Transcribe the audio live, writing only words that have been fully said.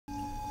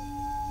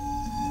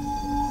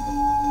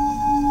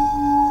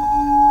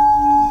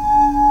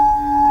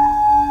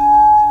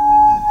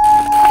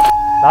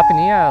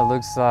Panilla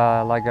looks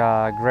like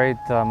a great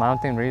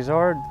mountain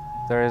resort.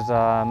 There's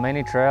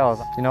many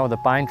trails. You know, the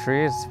pine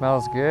trees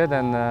smells good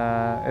and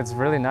it's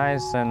really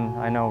nice. And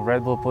I know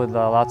Red Bull put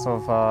lots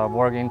of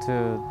work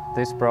into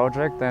this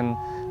project, and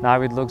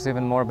now it looks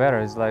even more better.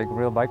 It's like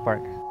real bike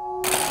park.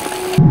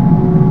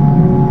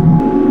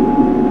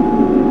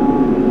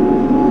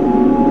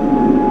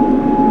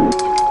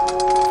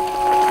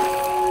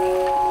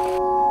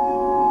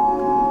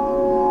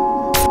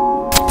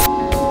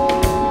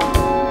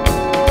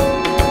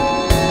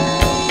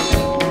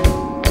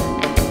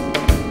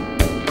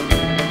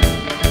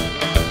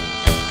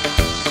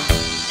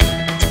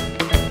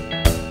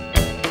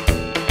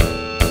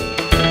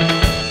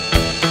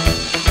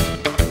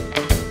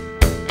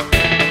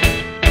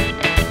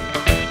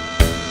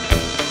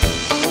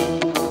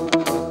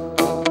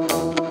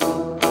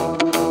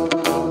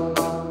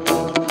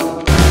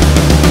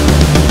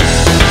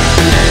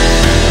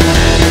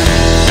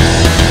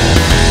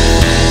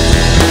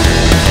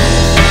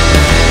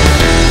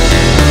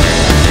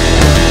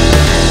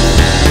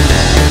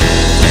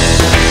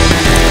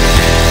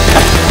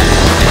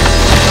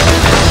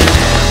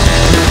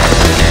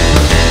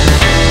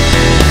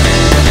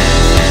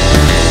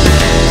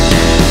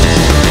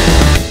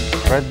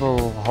 Red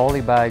Bull Holy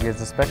Bike is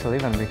a special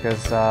event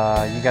because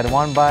you got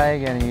one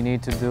bike and you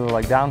need to do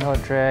like downhill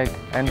track,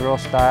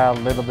 Enduro-style, a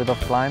little bit of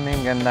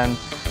climbing, and then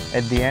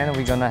at the end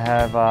we're gonna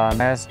have a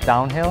nice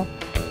downhill.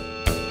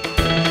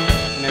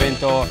 Un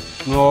evento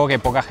nuevo que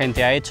poca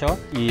gente ha hecho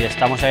y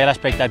estamos ahí a la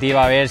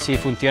expectativa a ver si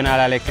funciona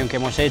la elección que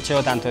hemos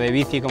hecho, tanto de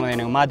bici como de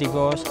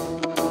neumáticos.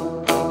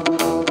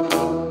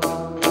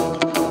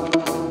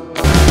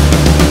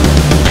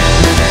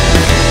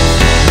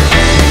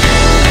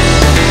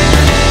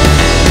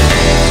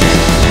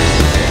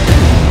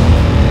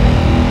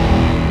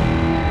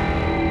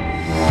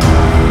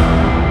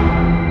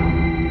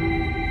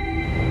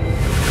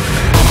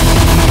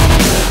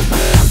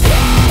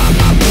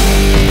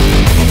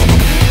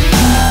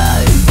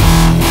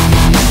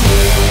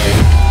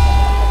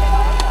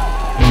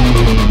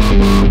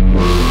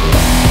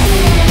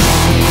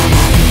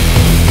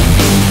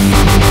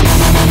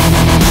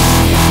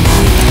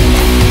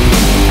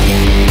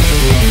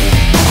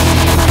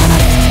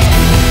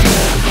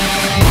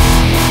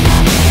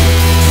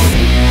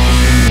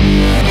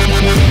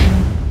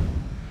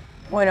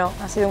 Bueno,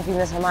 ha sido un fin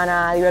de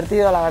semana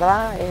divertido, la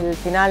verdad. El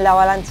final, la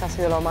avalanche, ha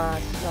sido lo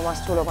más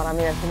chulo para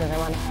mí del fin de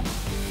semana.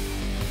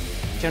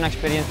 Ha sido una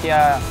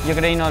experiencia, yo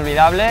creo,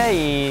 inolvidable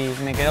y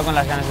me quedo con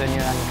las ganas de venir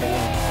el año que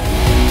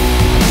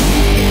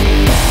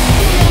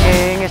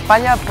viene. En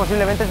España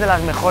posiblemente es de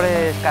las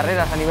mejores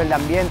carreras a nivel de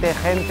ambiente,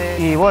 gente,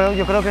 y bueno,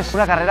 yo creo que es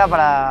una carrera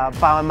para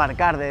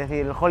marcar, es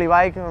decir, el Holy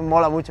Bike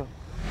mola mucho.